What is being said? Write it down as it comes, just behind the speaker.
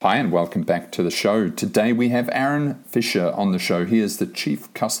Hi and welcome back to the show. Today we have Aaron Fisher on the show. He is the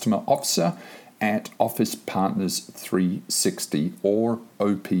Chief Customer Officer at Office Partners 360, or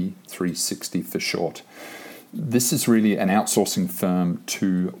OP360 for short. This is really an outsourcing firm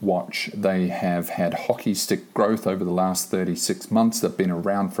to watch. They have had hockey stick growth over the last 36 months. They've been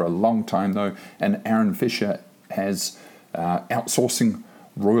around for a long time though, and Aaron Fisher has outsourcing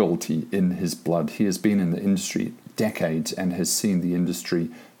royalty in his blood. He has been in the industry decades and has seen the industry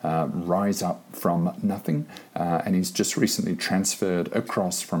rise up from nothing, and he's just recently transferred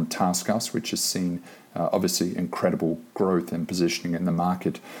across from TaskUs, which has seen obviously incredible growth and positioning in the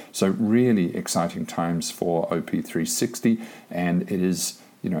market. So really exciting times for OP360, and it is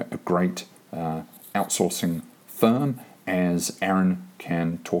a great outsourcing firm, as Aaron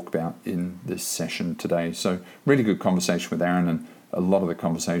can talk about in this session today. So really good conversation with Aaron, and a lot of the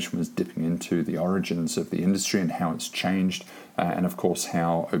conversation was dipping into the origins of the industry and how it's changed, and of course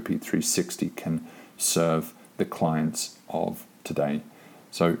how OP360 can serve the clients of today.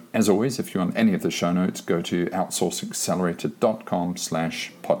 So as always, if you want any of the show notes, go to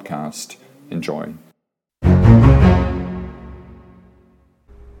outsourceaccelerator.com/podcast. Enjoy.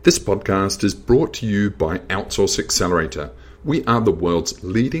 This podcast is brought to you by Outsource Accelerator. We are the world's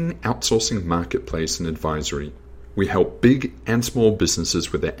leading outsourcing marketplace and advisory. We help big and small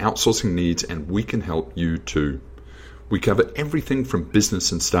businesses with their outsourcing needs, and we can help you too. We cover everything from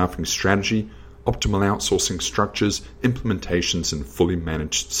business and staffing strategy, optimal outsourcing structures, implementations, and fully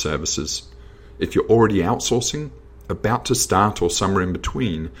managed services. If you're already outsourcing, about to start, or somewhere in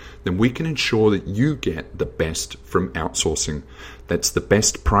between, then we can ensure that you get the best from outsourcing. That's the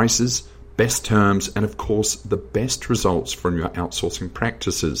best prices, best terms, and of course, the best results from your outsourcing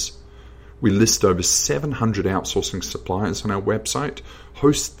practices. We list over 700 outsourcing suppliers on our website,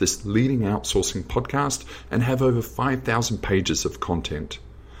 host this leading outsourcing podcast, and have over 5,000 pages of content.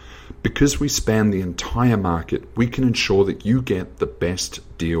 Because we span the entire market, we can ensure that you get the best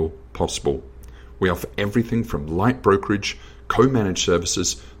deal possible. We offer everything from light brokerage, co-managed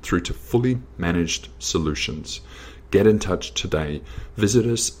services, through to fully managed solutions. Get in touch today. Visit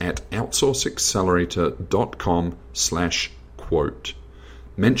us at outsourceaccelerator.com/quote.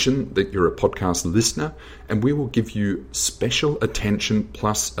 Mention that you're a podcast listener, and we will give you special attention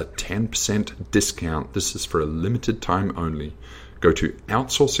plus a 10% discount. This is for a limited time only. Go to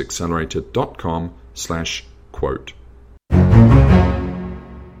outsourceaccelerator.com/quote.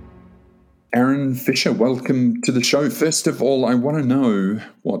 Aaron Fisher, welcome to the show. First of all, I want to know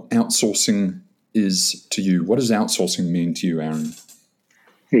what outsourcing is to you. What does outsourcing mean to you, Aaron?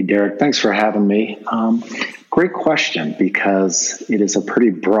 Hey, Derek. Thanks for having me. Great question, because it is a pretty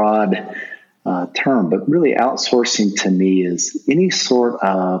broad term, but really outsourcing to me is any sort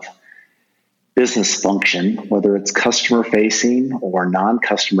of business function, whether it's customer facing or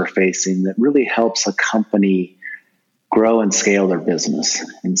non-customer facing, that really helps a company grow and scale their business.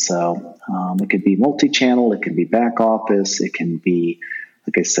 And so it could be multi-channel, it could be back office, it can be,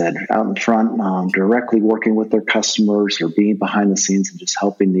 like I said, out in front, directly working with their customers, or being behind the scenes and just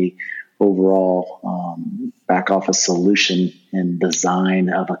helping the overall back office solution and design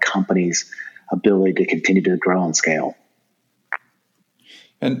of a company's ability to continue to grow and scale.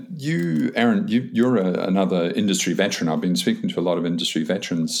 And you, Aaron, you're another industry veteran. I've been speaking to a lot of industry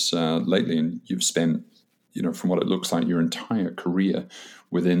veterans lately, and you've spent, from what it looks like, your entire career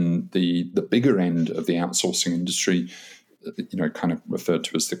within the bigger end of the outsourcing industry, kind of referred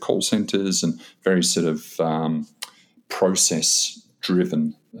to as the call centers, and very sort of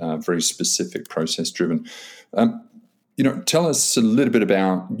process-driven, very specific process-driven. Tell us a little bit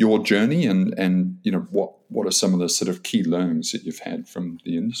about your journey, and what are some of the sort of key learnings that you've had from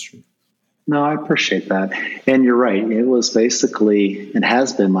the industry? No, I appreciate that. And you're right. It was basically, and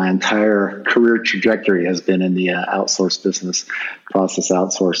has been, my entire career trajectory has been in the outsourced business, process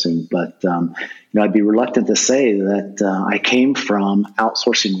outsourcing. But, I'd be reluctant to say that I came from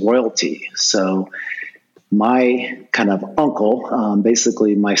outsourcing royalty. So my kind of uncle,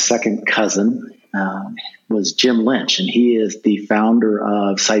 basically my second cousin, was Jim Lynch, and he is the founder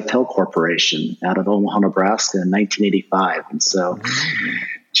of Sitel Corporation out of Omaha, Nebraska in 1985. And so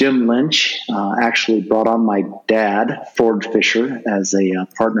Jim Lynch actually brought on my dad, Ford Fisher, as a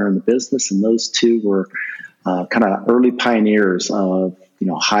partner in the business, and those two were kind of early pioneers of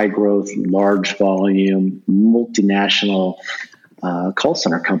high growth, large volume, multinational call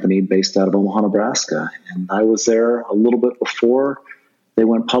center company based out of Omaha, Nebraska. And I was there a little bit before they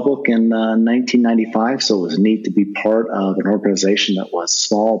went public in 1995, so it was neat to be part of an organization that was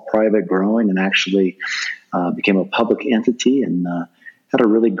small, private, growing, and actually became a public entity, and had a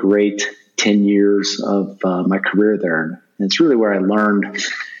really great 10 years of my career there. And it's really where I learned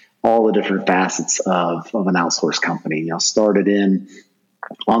all the different facets of an outsourced company. Started in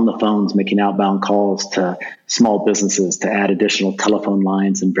on the phones, making outbound calls to small businesses to add additional telephone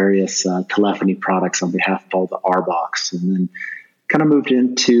lines and various telephony products on behalf of all the RBOCs. And then kind of moved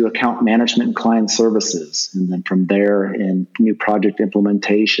into account management and client services. And then from there in new project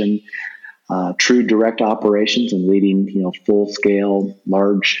implementation, true direct operations and leading, full scale,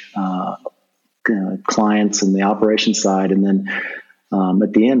 large clients in the operation side. And then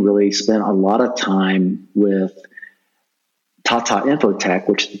at the end, really spent a lot of time with Tata Infotech,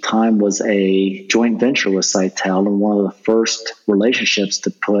 which at the time was a joint venture with Sitel, and one of the first relationships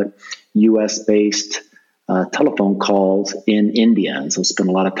to put U.S.-based telephone calls in India. And so spent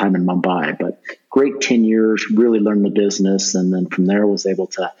a lot of time in Mumbai, but great 10 years, really learned the business. And then from there was able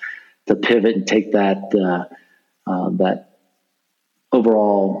to pivot and take that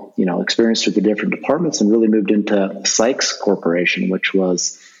overall, experience through the different departments and really moved into Sykes Corporation, which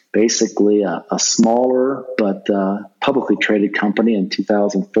was basically a smaller but publicly traded company in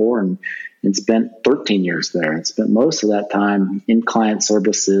 2004 and spent 13 years there and spent most of that time in client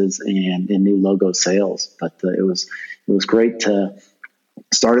services and in new logo sales. But it was great to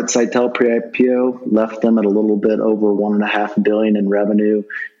start at Sitel pre-IPO, left them at a little bit over $1.5 billion in revenue,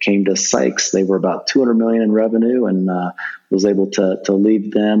 came to Sykes. They were about $200 million in revenue and was able to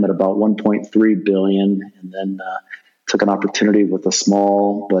lead them at about $1.3 billion, and then took an opportunity with a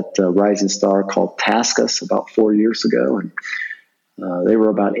small but rising star called Taskus about 4 years ago. And they were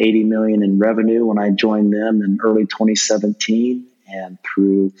about $80 million in revenue when I joined them in early 2017. And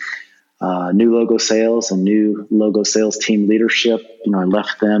through new logo sales and new logo sales team leadership, I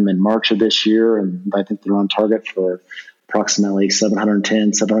left them in March of this year. And I think they're on target for approximately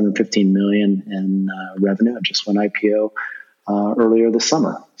 $715 million in revenue. I just went IPO earlier this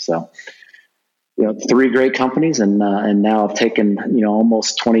summer. So, three great companies, and now I've taken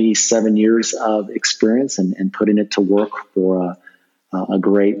almost 27 years of experience and putting it to work for a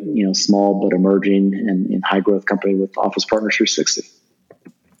great small but emerging and high growth company with Office Partners 360.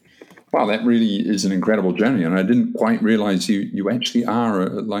 Wow, that really is an incredible journey, and I didn't quite realize you actually are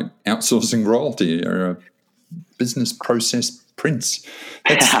like outsourcing royalty or a business process prince.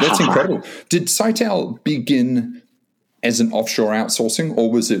 That's incredible. Did Sitel begin as an offshore outsourcing,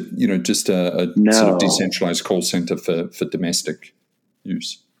 or was it, just a sort of decentralized call center for domestic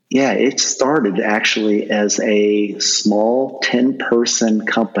use? Yeah, it started actually as a small 10-person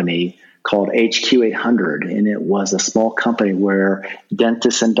company called HQ800, and it was a small company where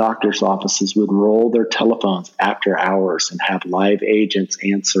dentists and doctors' offices would roll their telephones after hours and have live agents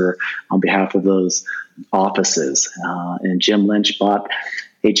answer on behalf of those offices. And Jim Lynch bought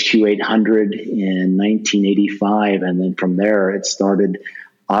HQ800 in 1985. And then from there, it started,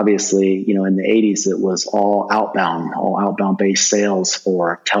 obviously, in the 80s, it was all outbound based sales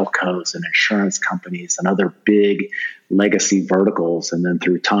for telcos and insurance companies and other big legacy verticals. And then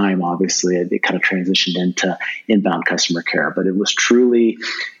through time, obviously, it kind of transitioned into inbound customer care. But it was truly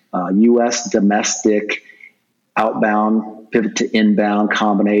U.S. domestic outbound pivot to inbound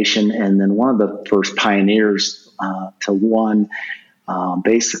combination. And then one of the first pioneers to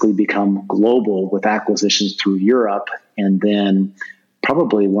basically become global with acquisitions through Europe, and then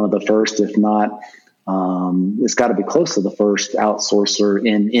probably one of the first, if not, it's got to be close to the first outsourcer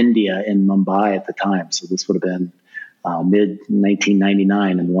in India, in Mumbai at the time. So this would have been mid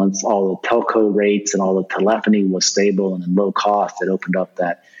 1999. And once all the telco rates and all the telephony was stable and in low cost, it opened up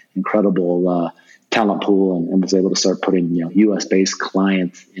that incredible talent pool and was able to start putting U.S. based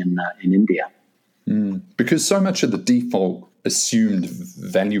clients in India. Because so much of the default assumed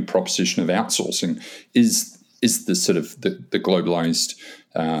value proposition of outsourcing is the sort of the globalized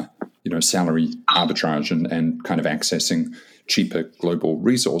salary arbitrage and kind of accessing cheaper global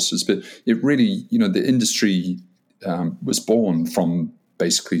resources. But it really, the industry was born from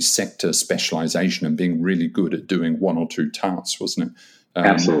basically sector specialization and being really good at doing one or two tasks, wasn't it?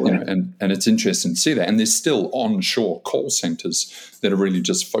 Absolutely. And it's interesting to see that. And there's still onshore call centers that are really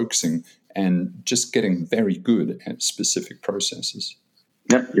just focusing and just getting very good at specific processes.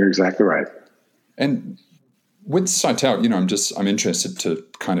 Yep, you're exactly right. And with Sitel, I'm interested to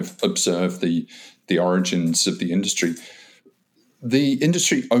kind of observe the origins of the industry. The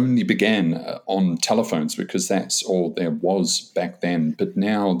industry only began on telephones because that's all there was back then. But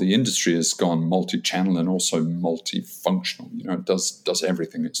now the industry has gone multi-channel and also multifunctional. It does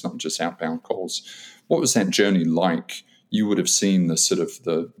everything. It's not just outbound calls. What was that journey like? You would have seen the sort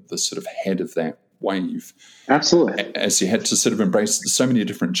of head of that wave. Absolutely. As you had to sort of embrace so many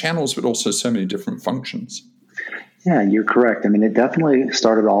different channels, but also so many different functions. Yeah, you're correct. I mean, it definitely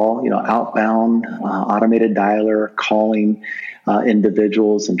started all, outbound, automated dialer, calling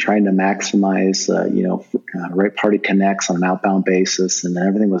individuals and trying to maximize, right party connects on an outbound basis. And then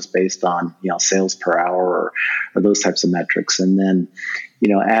everything was based on, sales per hour or those types of metrics. And then,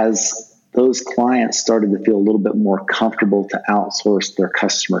 as those clients started to feel a little bit more comfortable to outsource their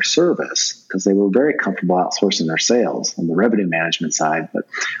customer service, because they were very comfortable outsourcing their sales on the revenue management side, but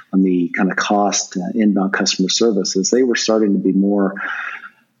on the kind of cost inbound customer services, they were starting to be more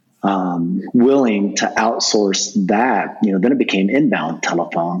willing to outsource that. Then it became inbound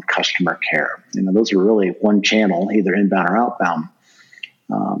telephone customer care. Those were really one channel, either inbound or outbound.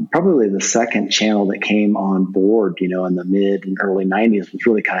 Probably the second channel that came on board, in the mid and early 90s was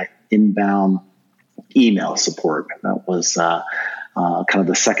really kind of inbound email support. That was kind of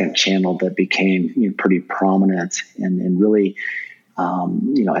the second channel that became pretty prominent and really,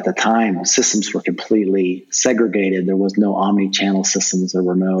 at the time, systems were completely segregated. There was no omni-channel systems. There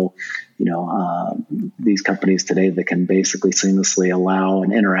were no, these companies today that can basically seamlessly allow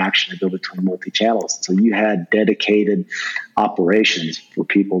an interaction to go between multi-channels. So you had dedicated operations for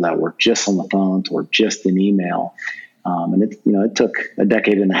people that were just on the phones or just in email. And it took a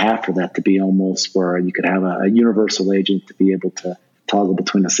decade and a half for that to be almost where you could have a universal agent to be able to toggle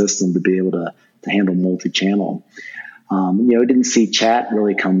between a system to be able to handle multi-channel. It didn't see chat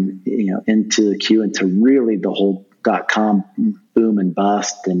really come, into the queue into really the whole .com boom and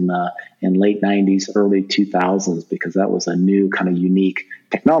bust in late 90s, early 2000s, because that was a new kind of unique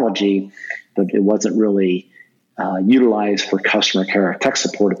technology, but it wasn't really utilized for customer care or tech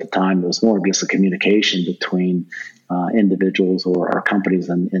support at the time. It was more just a communication between individuals or companies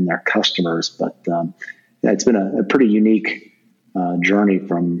and their customers. But it's been a pretty unique journey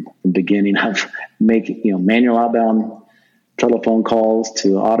from the beginning of making manual outbound telephone calls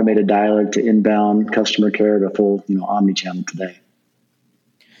to automated dialer to inbound customer care to full omni-channel today.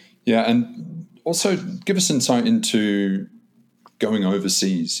 Yeah, and also give us insight into going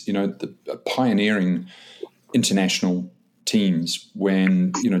overseas. The pioneering international teams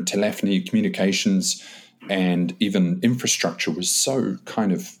when telephony, communications, and even infrastructure was so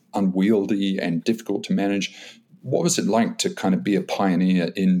kind of unwieldy and difficult to manage. What was it like to kind of be a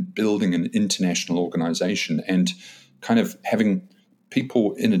pioneer in building an international organization and kind of having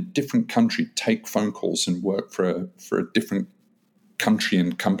people in a different country take phone calls and work for a different country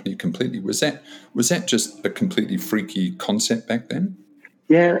and company completely? Was that just a completely freaky concept back then?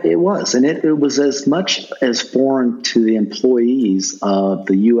 Yeah, it was. And it was as much as foreign to the employees of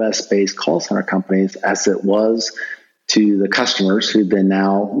the U.S.-based call center companies as it was to the customers who've been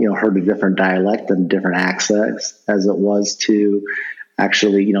now, heard a different dialect and different accents, as it was to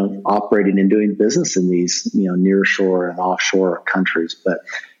actually, operating and doing business in these, nearshore and offshore countries. But,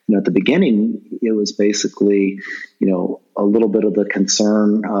 at the beginning, it was basically, a little bit of the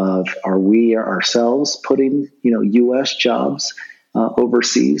concern of, are we ourselves putting, U.S. jobs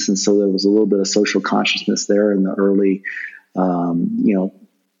overseas? And so there was a little bit of social consciousness there in the early, I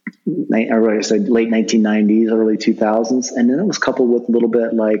said late 1990s, early 2000s. And then it was coupled with a little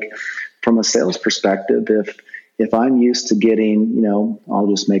bit like from a sales perspective, if I'm used to getting, I'll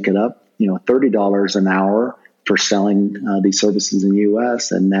just make it up, $30 an hour for selling these services in the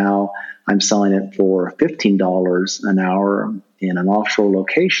U.S. and now I'm selling it for $15 an hour in an offshore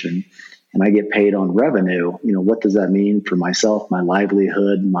location and I get paid on revenue, what does that mean for myself, my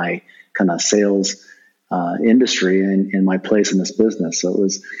livelihood, my kind of sales industry and my place in this business? So it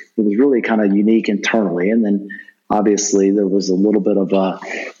was really kind of unique internally. And then obviously there was a little bit of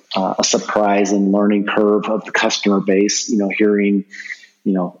a surprise and learning curve of the customer base, hearing,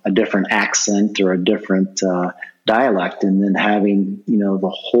 a different accent or a different dialect, and then having,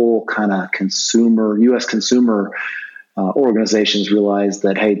 the whole kind of U.S. consumer organizations realize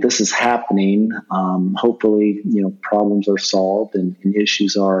that, hey, this is happening. Hopefully, problems are solved and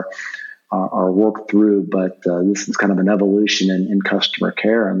issues are worked through, but this is kind of an evolution in customer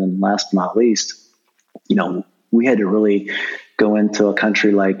care. And then last but not least, we had to really go into a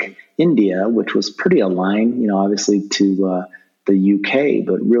country like India, which was pretty aligned, obviously to the UK,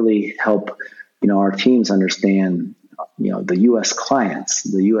 but really help, our teams understand, the U.S. clients,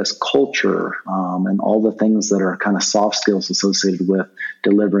 the U.S. culture, and all the things that are kind of soft skills associated with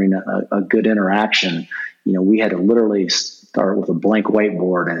delivering a good interaction. We had to literally start with a blank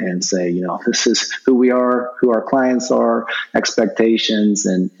whiteboard and say, this is who we are, who our clients are, expectations,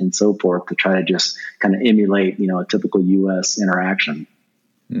 and so forth, to try to just kind of emulate, a typical U.S. interaction.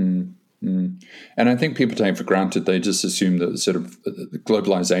 And I think people take for granted, they just assume that sort of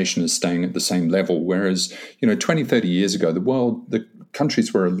globalization is staying at the same level. Whereas, 20, 30 years ago, the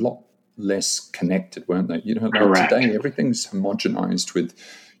countries were a lot less connected, weren't they? Like Correct. today, everything's homogenized with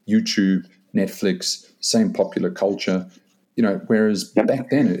YouTube, Netflix, same popular culture, whereas back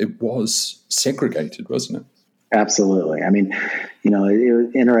then it was segregated, wasn't it? Absolutely. I mean, it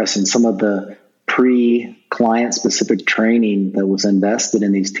was interesting. Some of the pre-client specific training that was invested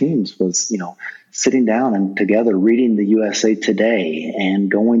in these teams was, sitting down and together reading the USA Today and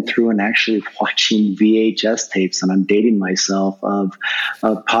going through and actually watching VHS tapes. And I'm dating myself of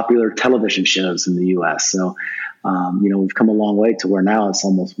popular television shows in the US. So, we've come a long way to where now it's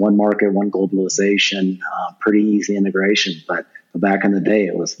almost one market, one globalization, pretty easy integration. But back in the day,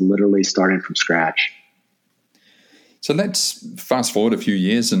 it was literally starting from scratch. So let's fast forward a few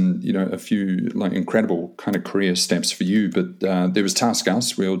years and, a few incredible kind of career steps for you. But there was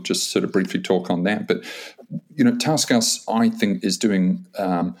TaskUs. We'll just sort of briefly talk on that. But, TaskUs, I think, is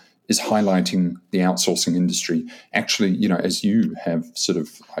highlighting the outsourcing industry. Actually, as you have sort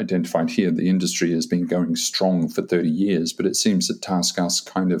of identified here, the industry has been going strong for 30 years. But it seems that TaskUs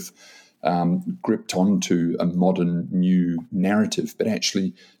kind of gripped onto a modern new narrative, but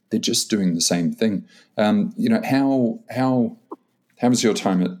actually they're just doing the same thing. How was your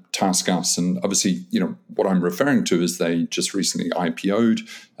time at TaskUs? And obviously, what I'm referring to is they just recently IPO'd.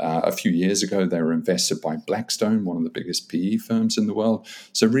 A few years ago, they were invested by Blackstone, one of the biggest PE firms in the world.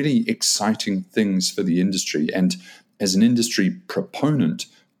 So really exciting things for the industry. And as an industry proponent,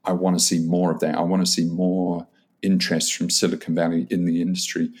 I want to see more of that. I want to see more interest from Silicon Valley in the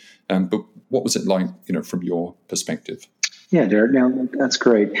industry. But what was it like, from your perspective? Yeah, Derek. Now that's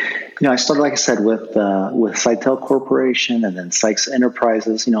great. I started, like I said, with Sitel Corporation and then Sykes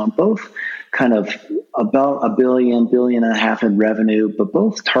Enterprises. And both kind of about $1 billion, $1.5 billion in revenue, but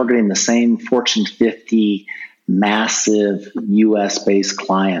both targeting the same Fortune 50 massive U.S.-based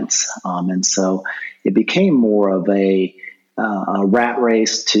clients. And so it became more of a rat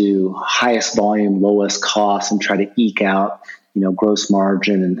race to highest volume, lowest cost, and try to eke out, gross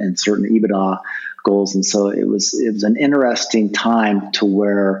margin and certain EBITDA goals. And so it was an interesting time to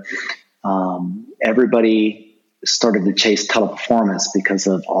where everybody started to chase teleperformance because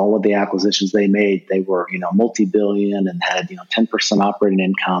of all of the acquisitions they made. They were, multi-billion and had, 10% operating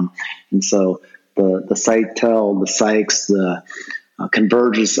income. And so the Sitel, the Sykes, the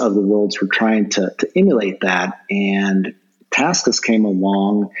Convergys of the worlds were trying to emulate that. And TaskUs came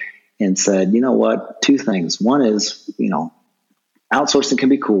along and said, what, two things. One is, outsourcing can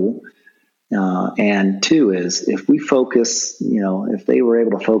be cool. And two is if we focus, if they were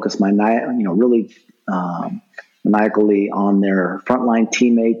able to focus really maniacally on their frontline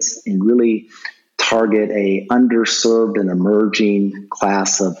teammates and really target a underserved and emerging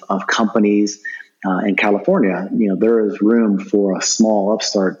class of companies in California, there is room for a small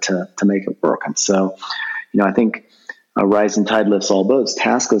upstart to make it work. And so, I think a rising tide lifts all boats.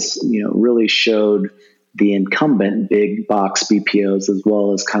 TaskUs, really showed the incumbent big box BPOs as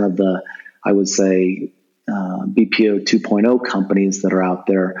well as kind of the, I would say, BPO 2.0 companies that are out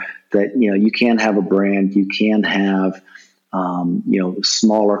there that, you can have a brand, you can have,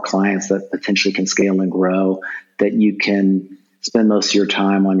 smaller clients that potentially can scale and grow, that you can spend most of your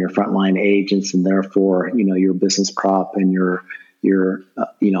time on your frontline agents and therefore, your business prop and your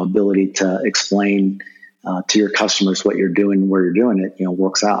ability to explain to your customers what you're doing, where you're doing it,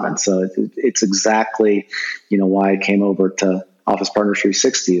 works out. And so it's exactly, why I came over to Office Partners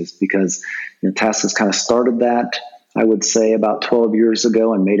 360 is because TaskUs kind of started that, I would say, about 12 years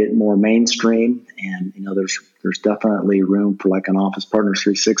ago and made it more mainstream. And there's definitely room for like an Office Partners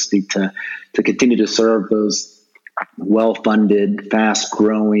 360 to continue to serve those well-funded,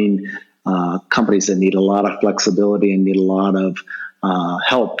 fast-growing companies that need a lot of flexibility and need a lot of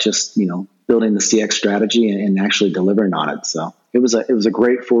help. Just building the CX strategy and actually delivering on it. So it was a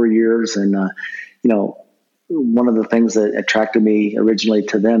great 4 years, and one of the things that attracted me originally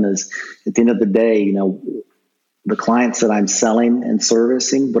to them is at the end of the day, the clients that I'm selling and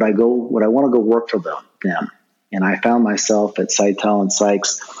servicing, would I want to go work for them? And I found myself at Sitel and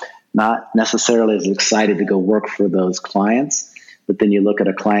Sykes not necessarily as excited to go work for those clients, but then you look at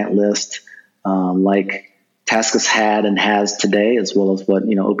a client list like TaskUs had and has today, as well as what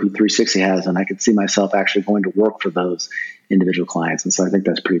OP360 has, and I could see myself actually going to work for those individual clients. And so I think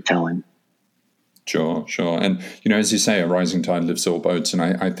that's pretty telling. Sure. And, as you say, a rising tide lifts all boats. And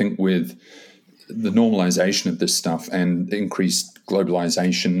I think with the normalization of this stuff and increased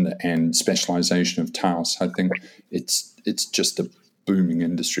globalization and specialization of tasks, I think it's just a booming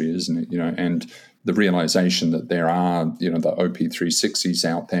industry, isn't it? And the realization that there are, the OP360s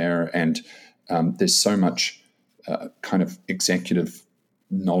out there, and there's so much kind of executive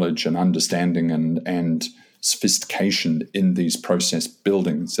knowledge and understanding and sophistication in these process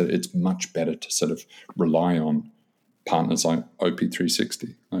building, so it's much better to sort of rely on partners like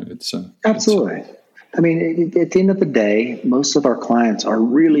OP360. Absolutely. I mean, at the end of the day, most of our clients are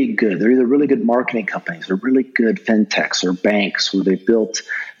really good. They're either really good marketing companies or really good fintechs or banks where they built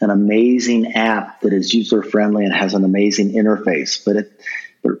an amazing app that is user-friendly and has an amazing interface. But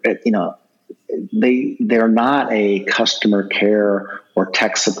they're not a customer care or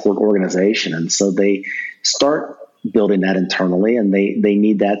tech support organization. And so they start building that internally, and they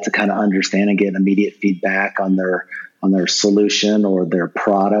need that to kind of understand and get immediate feedback on their solution or their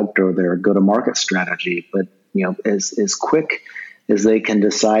product or their go-to-market strategy. But, as quick as they can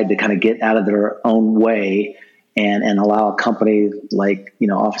decide to kind of get out of their own way and allow a company like,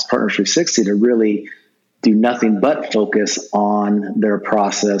 Office Partners 360 to really do nothing but focus on their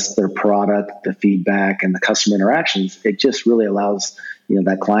process, their product, the feedback, and the customer interactions, it just really allows,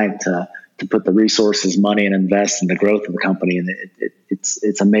 that client to put the resources, money, and invest in the growth of the company. And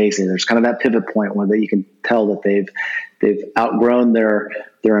it's amazing. There's kind of that pivot point where you can tell that they've outgrown their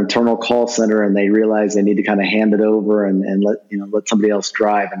internal call center, and they realize they need to kind of hand it over and let somebody else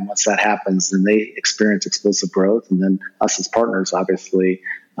drive. And once that happens, then they experience explosive growth. And then us as partners, obviously,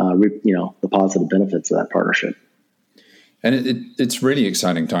 reap, the positive benefits of that partnership. And it's really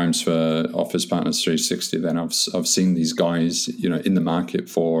exciting times for Office Partners 360. Then I've seen these guys, in the market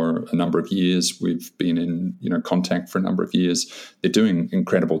for a number of years. We've been in, contact for a number of years. They're doing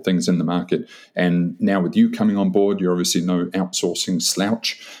incredible things in the market. And now with you coming on board, you're obviously no outsourcing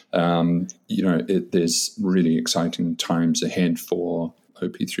slouch. There's really exciting times ahead for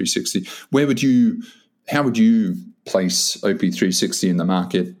OP360. How would you place OP360 in the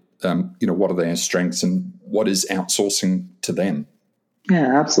market? What are their strengths and what is outsourcing to them?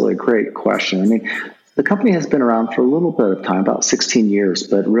 Yeah, absolutely. Great question. I mean, the company has been around for a little bit of time, about 16 years,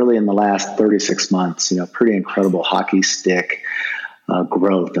 but really in the last 36 months, pretty incredible hockey stick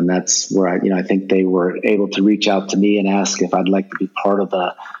growth. And that's where I think they were able to reach out to me and ask if I'd like to be part of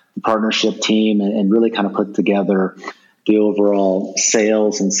the partnership team and really kind of put together the overall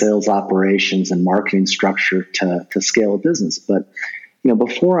sales and sales operations and marketing structure to scale a business. But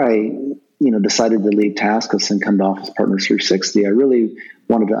before I, decided to leave TaskUs and come to Office Partners 360, I really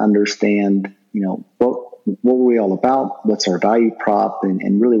wanted to understand, what were we all about? What's our value prop?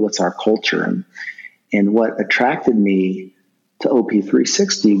 And really what's our culture? And what attracted me to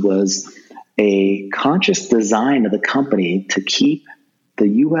OP360 was a conscious design of the company to keep the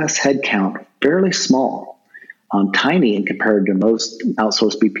U.S. headcount fairly small, tiny in compared to most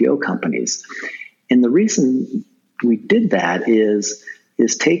outsourced BPO companies. And the reason we did that is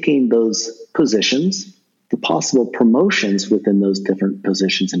taking those positions, the possible promotions within those different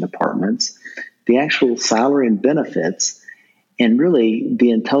positions and departments, the actual salary and benefits, and really the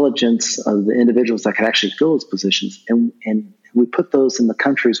intelligence of the individuals that could actually fill those positions. And we put those in the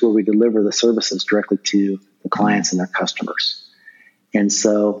countries where we deliver the services directly to the clients and their customers. And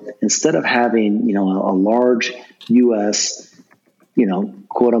so instead of having, a large U.S.,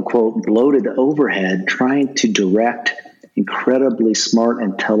 quote unquote, bloated overhead trying to direct incredibly smart,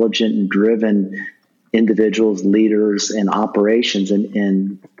 intelligent, and driven individuals, leaders, and operations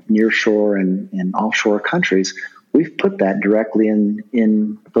in nearshore and offshore countries, we've put that directly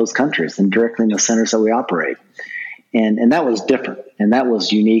in those countries and directly in the centers that we operate. And that was different, and that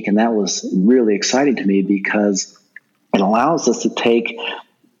was unique, and that was really exciting to me because it allows us to take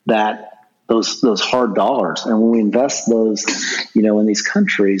those hard dollars. And when we invest those, in these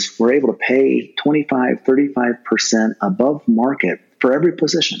countries, we're able to pay 25, 35% above market for every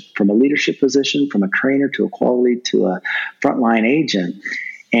position, from a leadership position, from a trainer to a quality to a frontline agent.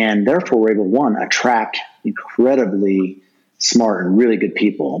 And therefore, we're able, one, attract incredibly smart and really good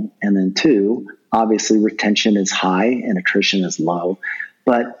people. And then two, obviously retention is high and attrition is low.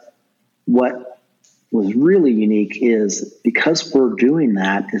 But what was really unique is because we're doing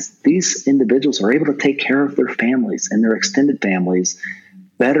that is these individuals are able to take care of their families and their extended families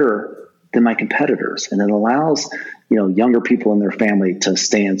better than my competitors. And it allows, younger people in their family to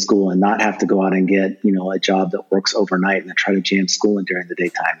stay in school and not have to go out and get, a job that works overnight and then try to jam school in during the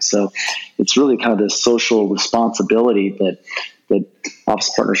daytime. So it's really kind of this social responsibility that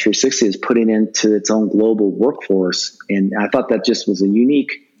Office Partners 360 is putting into its own global workforce. And I thought that just was a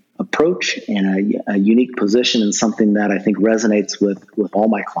unique approach and a unique position and something that I think resonates with all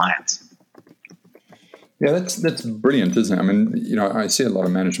my clients. Yeah, that's brilliant, isn't it? I mean, I see a lot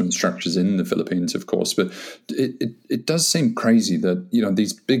of management structures in the Philippines, of course, but it does seem crazy that,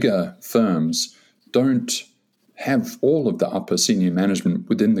 these bigger firms don't have all of the upper senior management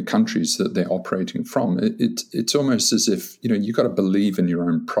within the countries that they're operating from. It's almost as if, you've got to believe in your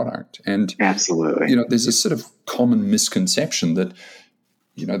own product. And absolutely, there's a sort of common misconception that,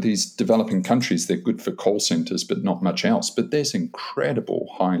 these developing countries, they're good for call centers, but not much else. But there's incredible,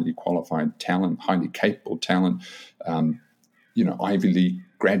 highly qualified talent, highly capable talent, Ivy League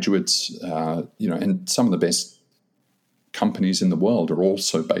graduates, and some of the best companies in the world are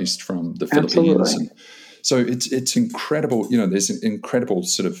also based from the Philippines. And so it's incredible. There's an incredible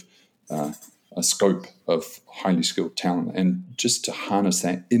sort of a scope of highly skilled talent, and just to harness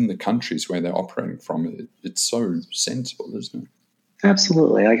that in the countries where they're operating from, it's so sensible, isn't it?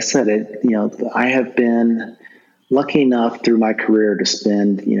 Absolutely. Like I said, I have been lucky enough through my career to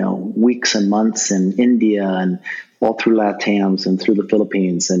spend, weeks and months in India and all through LATAMs and through the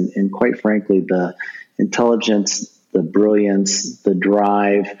Philippines. And quite frankly, the intelligence, the brilliance, the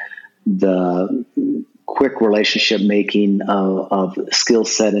drive, the quick relationship making of skill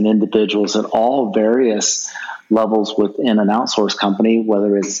set and individuals at all various levels within an outsourced company,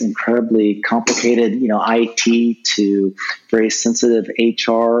 whether it's incredibly complicated, IT to very sensitive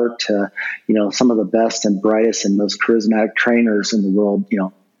HR to, some of the best and brightest and most charismatic trainers in the world,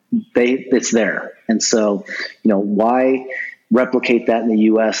 it's there. And so, why replicate that in the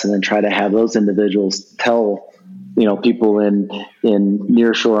U.S. and then try to have those individuals tell, people in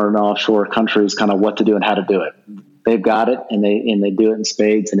nearshore and offshore countries kind of what to do and how to do it. They've got it, and they do it in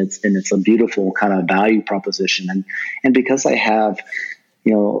spades, and it's a beautiful kind of value proposition. And because I have,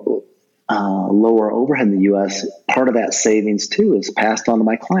 lower overhead in the U.S., part of that savings too is passed on to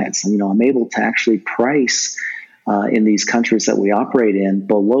my clients. And, I'm able to actually price in these countries that we operate in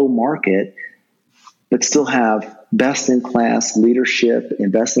below market, but still have best-in-class leadership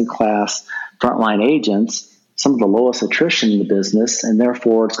and best-in-class frontline agents, some of the lowest attrition in the business, and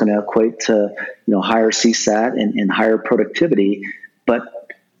therefore it's going to equate to higher CSAT and higher productivity. But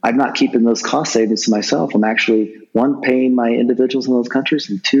I'm not keeping those cost savings to myself. I'm actually, one, paying my individuals in those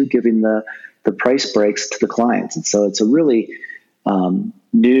countries, and two, giving the price breaks to the clients. And so it's a really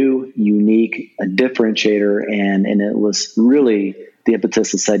new, unique, a differentiator, and it was really the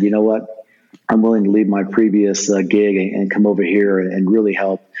impetus that said, you know what, I'm willing to leave my previous gig and come over here and really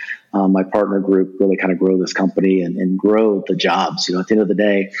help my partner group really kind of grow this company and grow the jobs. At the end of the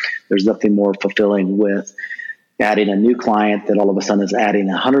day, there's nothing more fulfilling with adding a new client that all of a sudden is adding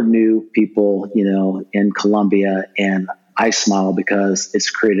 100 new people, in Colombia. And I smile because it's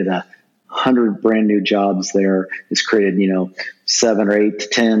created 100 brand new jobs there. It's created, 7 or 8 to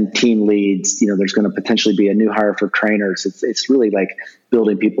 10 team leads. There's going to potentially be a new hire for trainers. It's really like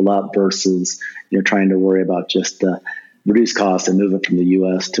building people up versus, trying to worry about just reduce costs and move it from the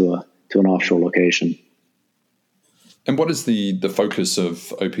U.S. to an offshore location. And what is the focus of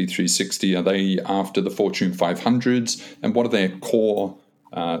OP360? Are they after the Fortune 500s? And what are their core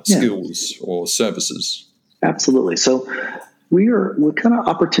skills or services? Absolutely. So we're kind of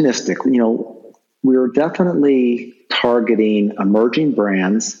opportunistic. We're definitely targeting emerging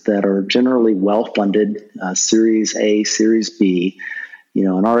brands that are generally well-funded, Series A, Series B. In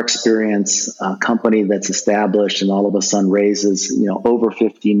our experience, a company that's established and all of a sudden raises, over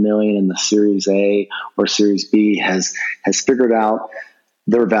 50 million in the Series A or Series B has figured out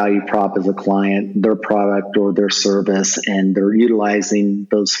their value prop as a client, their product or their service, and they're utilizing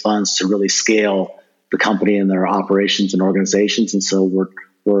those funds to really scale the company and their operations and organizations. And so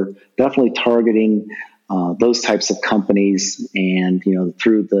we're definitely targeting those types of companies, and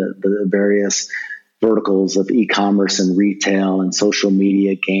through the various verticals of e-commerce and retail and social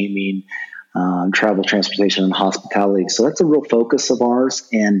media, gaming, travel, transportation, and hospitality. So that's a real focus of ours.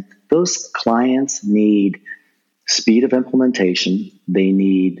 And those clients need speed of implementation. They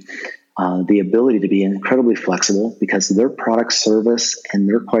need the ability to be incredibly flexible because their product service and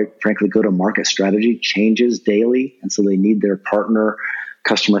their, quite frankly, go-to-market strategy changes daily. And so they need their partner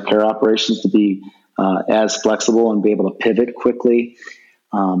customer care operations to be as flexible and be able to pivot quickly.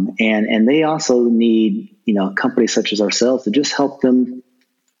 And they also need, companies such as ourselves to just help them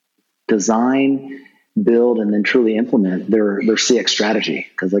design, build, and then truly implement their CX strategy.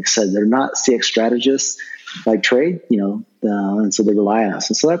 Because like I said, they're not CX strategists like trade, and so they rely on us.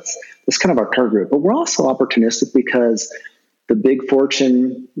 And so that's kind of our core group. But we're also opportunistic because the big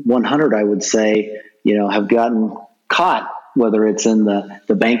Fortune 100, I would say, have gotten caught, whether it's in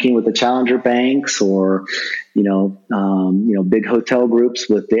the banking with the challenger banks or, big hotel groups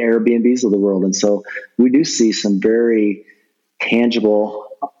with the Airbnbs of the world. And so we do see some very tangible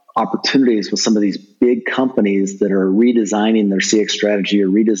opportunities with some of these big companies that are redesigning their CX strategy or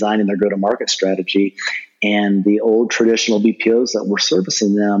redesigning their go-to-market strategy. And the old traditional BPOs that were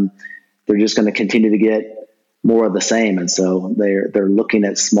servicing them, they're just going to continue to get more of the same. And so they're looking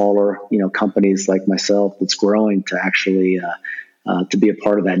at smaller, companies like myself that's growing to actually to be a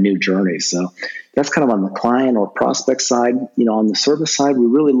part of that new journey. So that's kind of on the client or prospect side. On the service side, we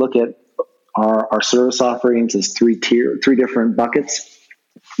really look at our service offerings as three different buckets.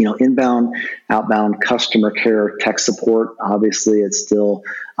 Inbound, outbound, customer care, tech support. Obviously, it's still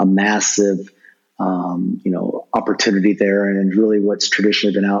a massive opportunity there, and really what's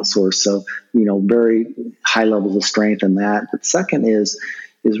traditionally been outsourced. So, very high levels of strength in that. But second is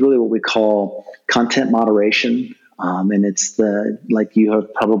really what we call content moderation. And it's like you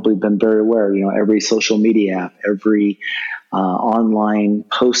have probably been very aware, every social media app, every online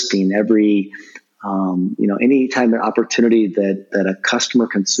posting, every, any time of opportunity that a customer,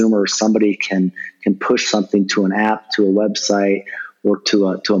 consumer, somebody can push something to an app, to a website, or to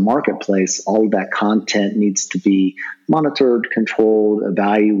a marketplace, all of that content needs to be monitored, controlled,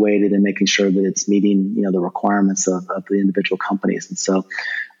 evaluated, and making sure that it's meeting, the requirements of the individual companies. And so,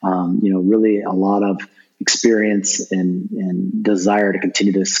 really a lot of experience and desire to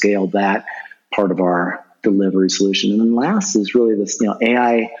continue to scale that part of our delivery solution. And then last is really this,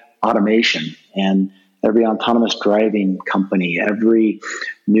 AI automation, and every autonomous driving company, every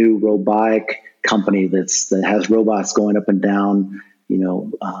new robotic company that has robots going up and down,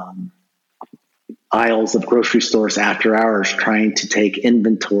 aisles of grocery stores after hours trying to take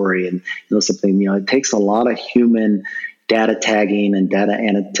inventory and something. It takes a lot of human data tagging and data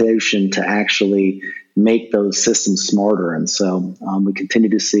annotation to actually make those systems smarter. And so we continue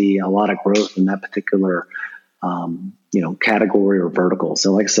to see a lot of growth in that particular category or vertical.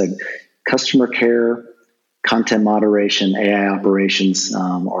 So like I said, customer care, content moderation, AI operations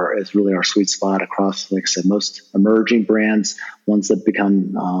is really our sweet spot across, like I said, most emerging brands, ones that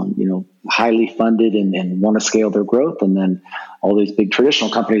become, highly funded and want to scale their growth. And then all these big traditional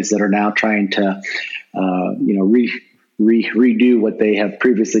companies that are now trying to, redo what they have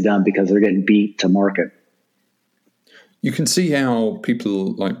previously done because they're getting beat to market. You can see how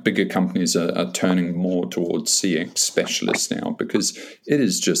people like bigger companies are turning more towards CX specialists now, because it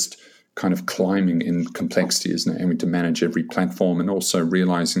is just kind of climbing in complexity, isn't it? Having to manage every platform, and also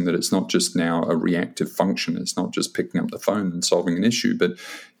realizing that it's not just now a reactive function. It's not just picking up the phone and solving an issue, but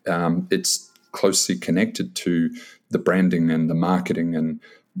it's closely connected to the branding and the marketing and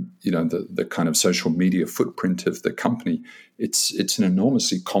the kind of social media footprint of the company. It's an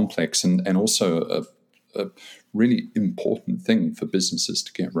enormously complex and also a really important thing for businesses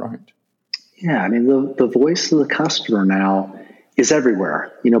to get right. Yeah, I mean, the voice of the customer now is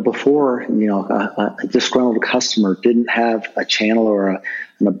everywhere. Before, a disgruntled customer didn't have a channel or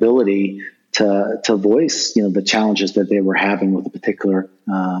an ability to voice, the challenges that they were having with a particular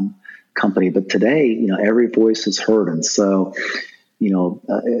company. But today, every voice is heard. And so,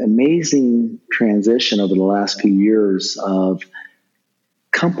 amazing transition over the last few years of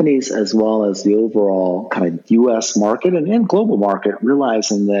companies as well as the overall kind of U.S. market and global market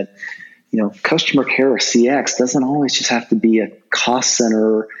realizing that, customer care or CX doesn't always just have to be a cost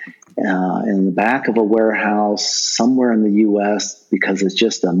center in the back of a warehouse somewhere in the U.S. because it's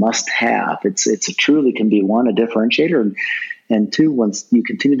just a must-have. It truly can be, one, a differentiator, and two, once you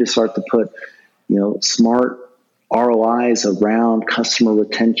continue to start to put, smart ROIs around customer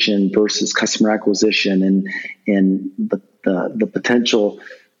retention versus customer acquisition and the potential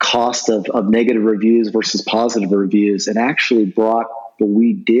cost of negative reviews versus positive reviews, it actually brought what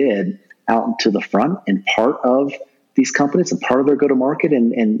we did out into the front and part of these companies and part of their go-to-market,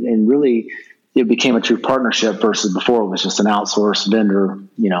 and really it became a true partnership versus before it was just an outsourced vendor,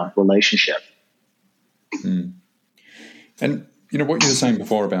 relationship. Mm. And what you were saying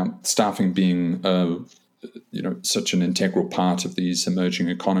before about staffing being such an integral part of these emerging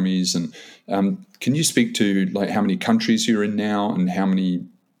economies, and can you speak to like how many countries you're in now and how many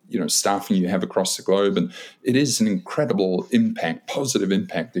staffing you have across the globe? And it is an incredible impact, positive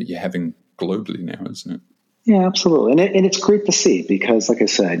impact that you're having globally now, isn't it? Yeah, absolutely. And it's great to see because, like I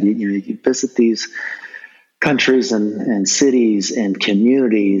said, you visit these countries and cities and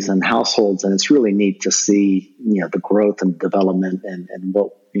communities and households, and it's really neat to see, the growth and development and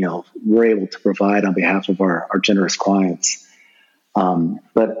what, we're able to provide on behalf of our generous clients.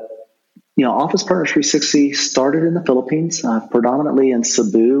 But Office Partners 360 started in the Philippines, predominantly in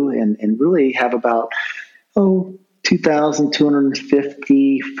Cebu, and really have about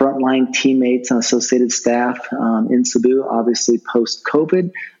 2,250 frontline teammates and associated staff in Cebu. Obviously,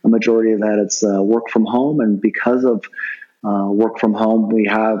 post-COVID, a majority of that it's work from home, and because of work from home, we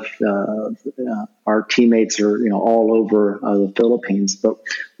have our teammates are all over the Philippines, but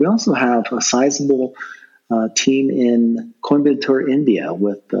we also have a sizable team in Coimbatore, India,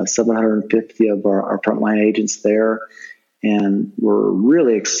 with 750 of our frontline agents there. And we're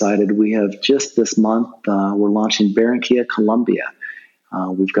really excited. We have just this month, we're launching Barranquilla, Colombia.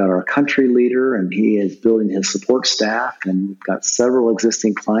 We've got our country leader, and he is building his support staff. And we've got several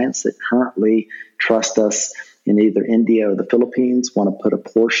existing clients that currently trust us in either India or the Philippines, want to put a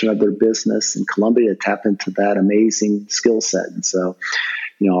portion of their business in Colombia to tap into that amazing skill set. And so,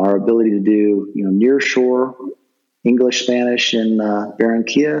 our ability to do, nearshore English, Spanish, and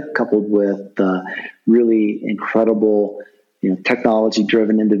Barranquilla, coupled with really incredible,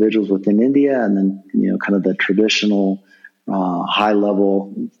 technology-driven individuals within India, and then, kind of the traditional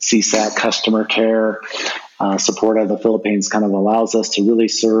high-level CSAT customer care support out of the Philippines kind of allows us to really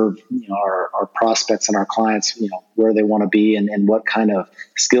serve our prospects and our clients, where they want to be and what kind of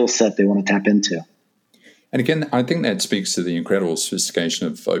skill set they want to tap into. And again, I think that speaks to the incredible sophistication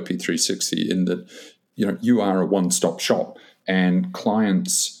of OP360 in that, you are a one-stop shop, and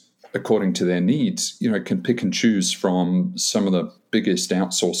clients, according to their needs, can pick and choose from some of the biggest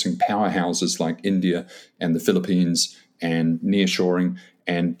outsourcing powerhouses like India and the Philippines and nearshoring.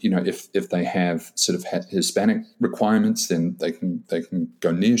 And if they have sort of Hispanic requirements, then they can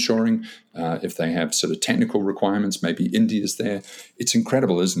go nearshoring. If they have sort of technical requirements, maybe India's there. It's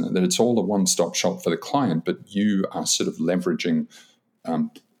incredible, isn't it, that it's all a one-stop shop for the client, but you are sort of leveraging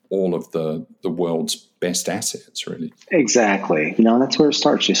all of the world's best assets, really. Exactly. That's where it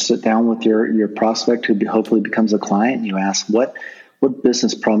starts. You sit down with your prospect who hopefully becomes a client, and you ask, what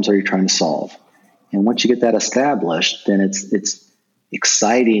business problems are you trying to solve? And once you get that established, then it's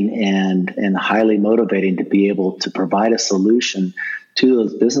exciting and highly motivating to be able to provide a solution to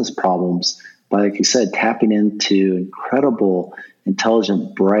those business problems by, like you said, tapping into incredible,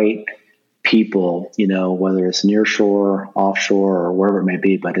 intelligent, bright people, whether it's nearshore, offshore, or wherever it may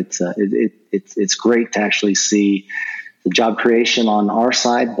be. But it's great to actually see the job creation on our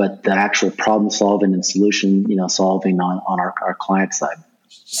side, but the actual problem solving and solution, solving on our client side.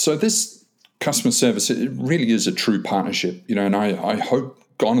 So this customer service, it really is a true partnership, and I hope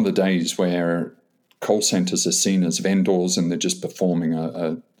gone are the days where call centers are seen as vendors and they're just performing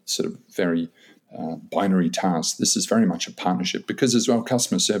a sort of very binary task. This is very much a partnership because, as well,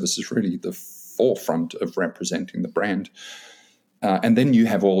 customer service is really the forefront of representing the brand. And then you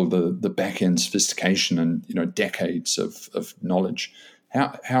have all the back-end sophistication and, decades of knowledge.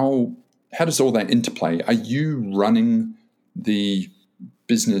 How does all that interplay? Are you running the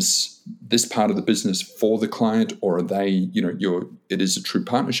business, this part of the business, for the client, or are they, it is a true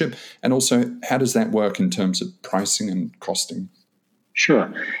partnership? And also, how does that work in terms of pricing and costing?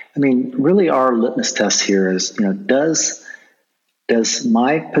 Sure. I mean, really our litmus test here is, does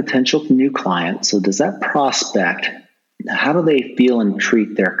my potential new client, so does that prospect, how do they feel and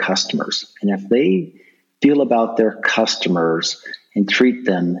treat their customers? And if they feel about their customers and treat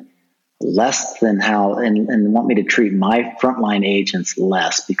them less than how, and want me to treat my frontline agents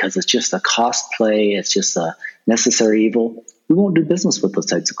less because it's just a cost play, it's just a necessary evil, we won't do business with those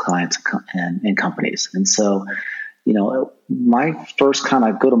types of clients and companies. And so, my first kind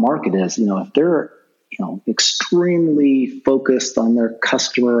of go to market is, if they're, extremely focused on their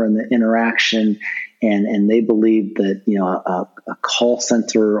customer and the interaction, and they believe that, a call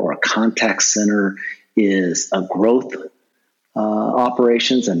center or a contact center is a growth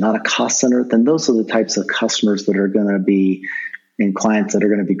operations and not a cost center, then those are the types of customers that are going to be, and clients that are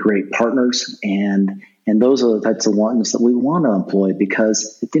going to be great partners. And those are the types of ones that we want to employ,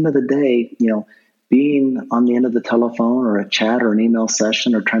 because at the end of the day, being on the end of the telephone or a chat or an email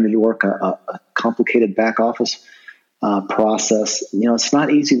session or trying to work a complicated back office process, it's not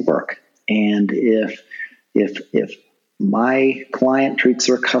easy work. And if my client treats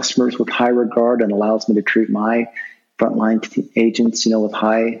their customers with high regard and allows me to treat my frontline agents, with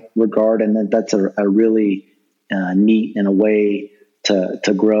high regard, and then that's a really neat and a way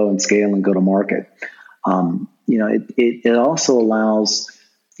to grow and scale and go to market. It also allows,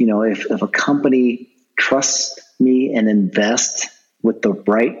 if a company trusts me and invests with the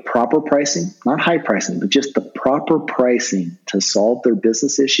right proper pricing, not high pricing, but just the proper pricing to solve their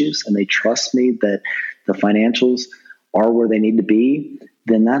business issues, and they trust me that the financials are where they need to be,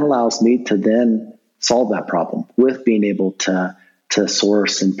 then that allows me to then solve that problem with being able to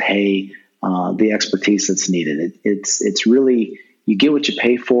source and pay the expertise that's needed. It's really, you get what you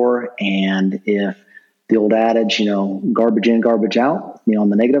pay for. And if the old adage, garbage in, garbage out, on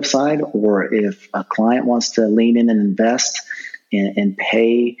the negative side, or if a client wants to lean in and invest and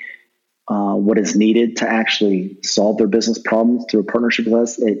pay what is needed to actually solve their business problems through a partnership with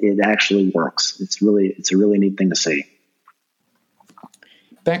us, it actually works. It's a really neat thing to see.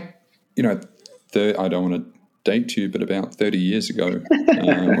 Back, I don't want to date you, but about 30 years ago,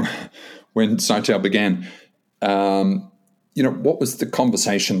 when Sitel began. What was the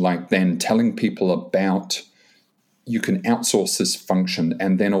conversation like then, telling people about you can outsource this function,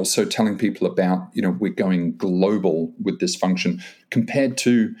 and then also telling people about, we're going global with this function, compared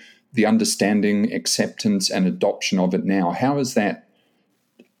to the understanding, acceptance, and adoption of it now? How has that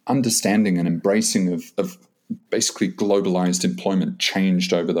understanding and embracing of basically globalized employment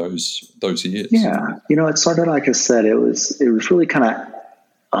changed over those years? Yeah, it started, like I said, it was really kind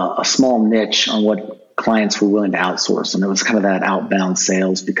of a small niche on what clients were willing to outsource, and it was kind of that outbound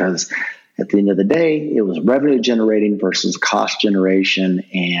sales, because at the end of the day, it was revenue generating versus cost generation.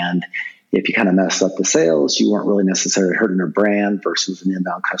 And if you kind of messed up the sales, you weren't really necessarily hurting your brand versus an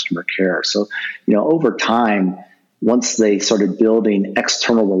inbound customer care. So, over time, once they started building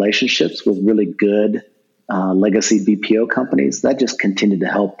external relationships with really good legacy BPO companies, that just continued to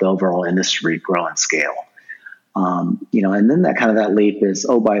help the overall industry grow and scale. And then that leap is,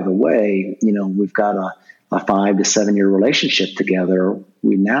 oh, by the way, we've got a 5 to 7 year relationship together.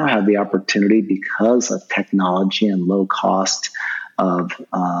 We now have the opportunity, because of technology and low cost of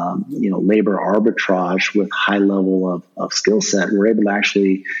labor arbitrage with high level of skill set, we're able to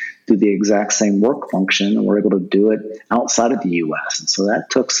actually do the exact same work function, and we're able to do it outside of the U.S. And so that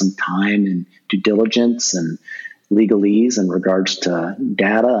took some time and due diligence and legalese in regards to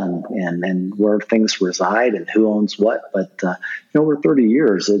data and where things reside and who owns what. But over 30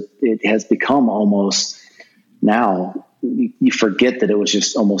 years, it has become almost, now you forget that it was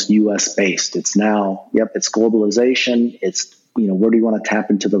just almost U.S. based. It's now, it's globalization. It's, where do you want to tap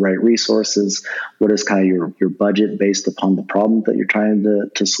into the right resources? What is kind of your budget based upon the problem that you're trying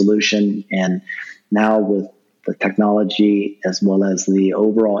to solution? And now with the technology, as well as the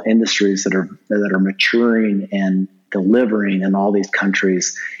overall industries that are maturing and delivering in all these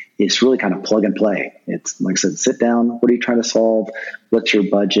countries, it's really kind of plug and play. It's, like I said, sit down. What are you trying to solve? What's your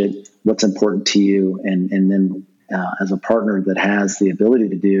budget? What's important to you? And then as a partner that has the ability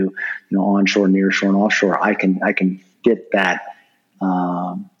to do, onshore, nearshore, and offshore, I can get that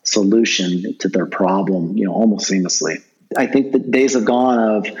solution to their problem, almost seamlessly. I think the days have gone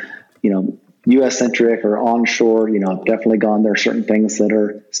of, U.S. centric or onshore. I've definitely gone. There are certain things that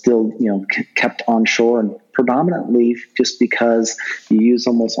are still, kept onshore, and predominantly just because you use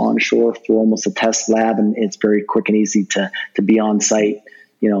almost onshore for almost a test lab, and it's very quick and easy to be on site,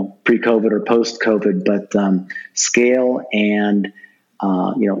 pre-COVID or post-COVID. But scale and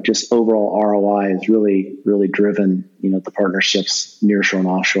just overall ROI is really, really driven, the partnerships nearshore and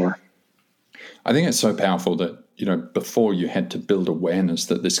offshore. I think it's so powerful that, before you had to build awareness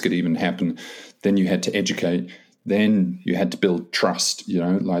that this could even happen, then you had to educate, then you had to build trust,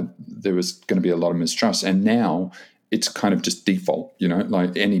 like there was going to be a lot of mistrust. And now it's kind of just default,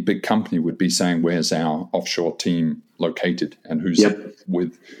 like any big company would be saying, where's our offshore team located and who's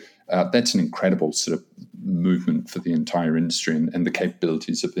with? That's an incredible sort of movement for the entire industry and the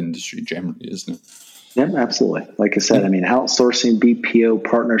capabilities of the industry generally, isn't it? Yeah, absolutely. Like I said, outsourcing, BPO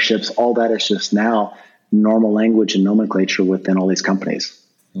partnerships, all that is just now normal language and nomenclature within all these companies.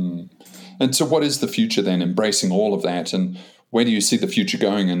 And so what is the future then, embracing all of that? And where do you see the future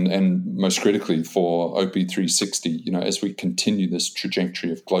going? And most critically for OP360, as we continue this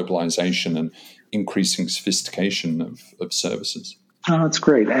trajectory of globalization and increasing sophistication of services? Oh, that's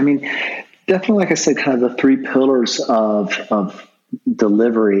great. Definitely, like I said, kind of the three pillars of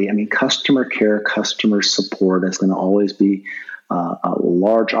delivery. Customer care, customer support is going to always be a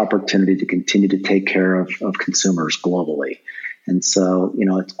large opportunity to continue to take care of consumers globally. And so,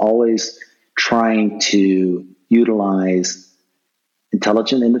 it's always trying to utilize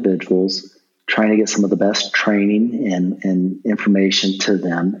intelligent individuals, trying to get some of the best training and information to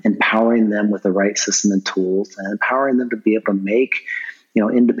them, empowering them with the right system and tools, and empowering them to be able to make,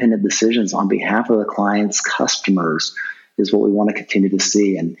 independent decisions on behalf of the client's customers is what we want to continue to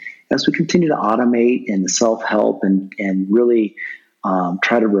see. And as we continue to automate and self-help and really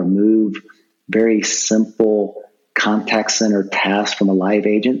try to remove very simple contact center tasks from a live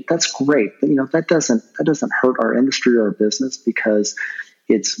agent, that's great. But, that doesn't hurt our industry or our business, because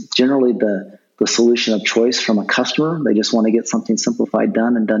it's generally the solution of choice from a customer. They just want to get something simplified,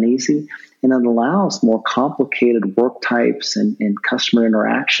 done and done easy. And it allows more complicated work types and customer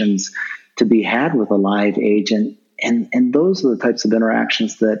interactions to be had with a live agent. And those are the types of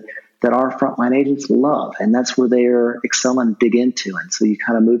interactions that our frontline agents love. And that's where they're excel and dig into. And so you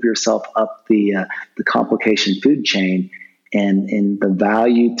kind of move yourself up the complication food chain, and the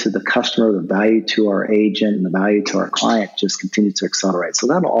value to the customer, the value to our agent, and the value to our client just continues to accelerate. So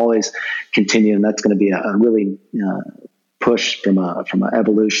that'll always continue. And that's going to be a really push from a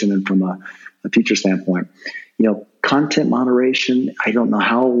evolution and from a future standpoint. Content moderation, I don't know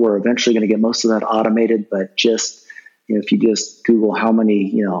how we're eventually going to get most of that automated, but just if you just Google how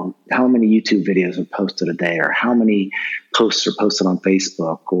many YouTube videos are posted a day, or how many posts are posted on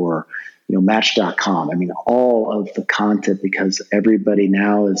Facebook, or Match.com. I mean, all of the content, because everybody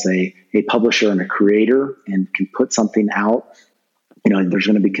now is a publisher and a creator and can put something out. There's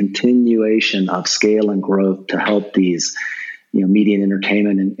going to be continuation of scale and growth to help these media and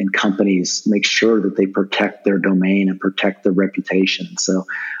entertainment and companies make sure that they protect their domain and protect their reputation. So,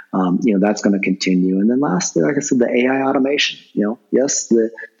 that's going to continue. And then lastly, like I said, the AI automation. Yes,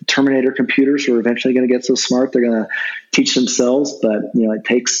 the Terminator computers are eventually going to get so smart they're going to teach themselves, but it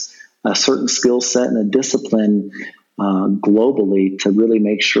takes a certain skill set and a discipline globally to really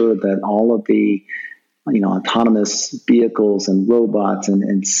make sure that all of the autonomous vehicles and robots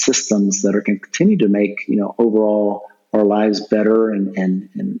and systems that are going to continue to make overall our lives better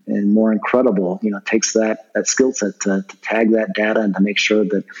and more incredible. It takes that skill set to tag that data and to make sure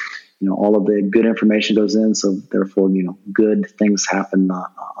that all of the good information goes in. So therefore, good things happen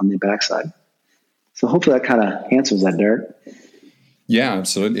on the backside. So hopefully that kind of answers that, Derek. Yeah,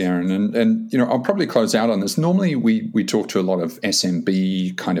 absolutely, Aaron. And I'll probably close out on this. Normally, we talk to a lot of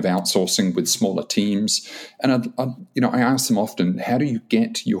SMB kind of outsourcing with smaller teams, and I ask them often, how do you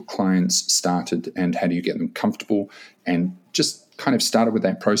get your clients started, and how do you get them comfortable, and just kind of started with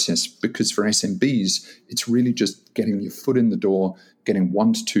that process? Because for SMBs, it's really just getting your foot in the door, getting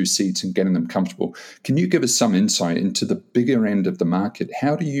 1 to 2 seats, and getting them comfortable. Can you give us some insight into the bigger end of the market?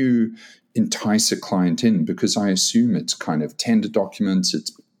 How do you entice a client in? Because I assume it's kind of tender documents,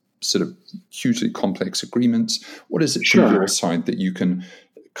 it's sort of hugely complex agreements. What is it from your side that you can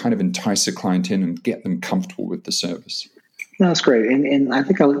kind of entice a client in and get them comfortable with the service? No, that's great. And I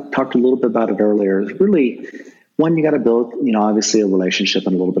think I talked a little bit about it earlier. It's really, one, you got to build, obviously a relationship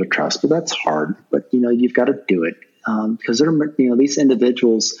and a little bit of trust, but that's hard. But, you've got to do it because these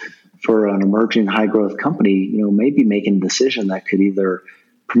individuals for an emerging high growth company, may be making a decision that could either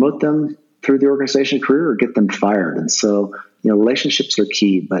promote them through the organization career or get them fired. And so, relationships are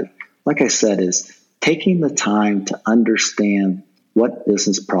key. But like I said, is taking the time to understand what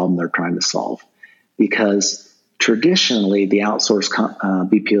business problem they're trying to solve. Because traditionally, the outsourced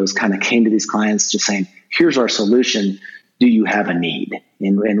BPOs kind of came to these clients just saying, here's our solution. Do you have a need?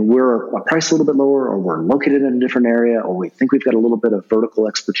 And we're a price a little bit lower, or we're located in a different area, or we think we've got a little bit of vertical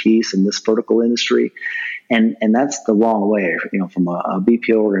expertise in this vertical industry. And that's the wrong way, from a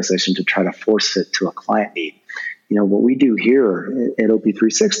BPO organization to try to force it to a client need. What we do here at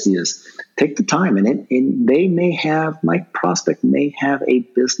OP360 is take the time, and my prospect may have a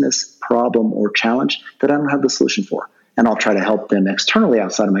business problem or challenge that I don't have the solution for. And I'll try to help them externally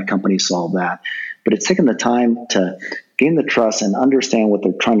outside of my company solve that. But it's taking the time to gain the trust and understand what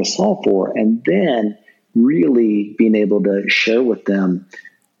they're trying to solve for, and then really being able to share with them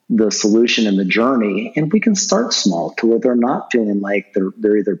the solution and the journey. And we can start small to where they're not feeling like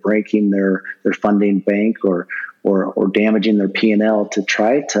they're either breaking their funding bank or damaging their P&L to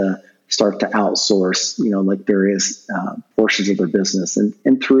try to start to outsource, like various portions of their business.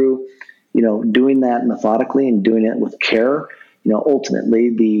 And through, doing that methodically and doing it with care, ultimately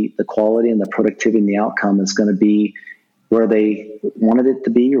the quality and the productivity and the outcome is going to be where they wanted it to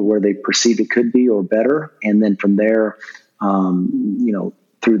be, or where they perceived it could be, or better. And then from there,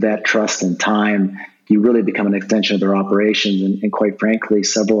 through that trust and time, you really become an extension of their operations. And quite frankly,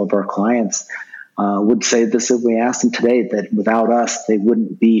 several of our clients would say this if we asked them today, that without us, they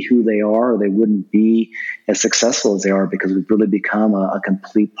wouldn't be who they are, or they wouldn't be as successful as they are, because we've really become a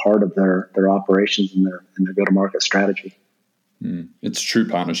complete part of their operations and their go-to-market strategy. It's true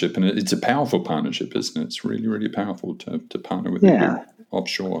partnership, and it's a powerful partnership, isn't it? It's really, really powerful to partner with a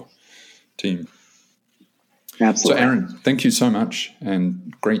offshore team. Absolutely. So, Aaron, thank you so much,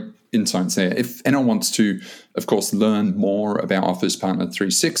 and great insights there. If anyone wants to, of course, learn more about Office Partner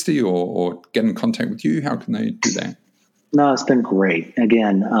 360 or get in contact with you, how can they do that? No, it's been great.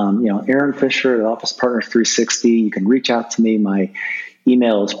 Again, Aaron Fisher at Office Partner 360. You can reach out to me. My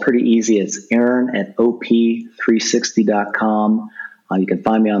email is pretty easy. It's aaron@op360.com. You can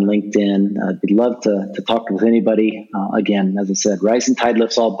find me on LinkedIn. I'd love to talk with anybody. Again, as I said, rising tide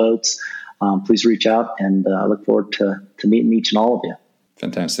lifts all boats. Please reach out, and I look forward to meeting each and all of you.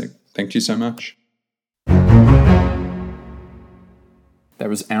 Fantastic. Thank you so much. That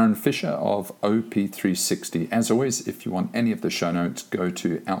was Aaron Fisher of OP360. As always, if you want any of the show notes, go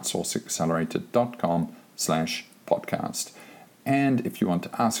to outsourceaccelerator.com/podcast. And if you want to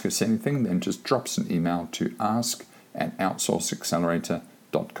ask us anything, then just drop us an email to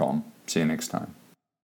ask@outsourceaccelerator.com. See you next time.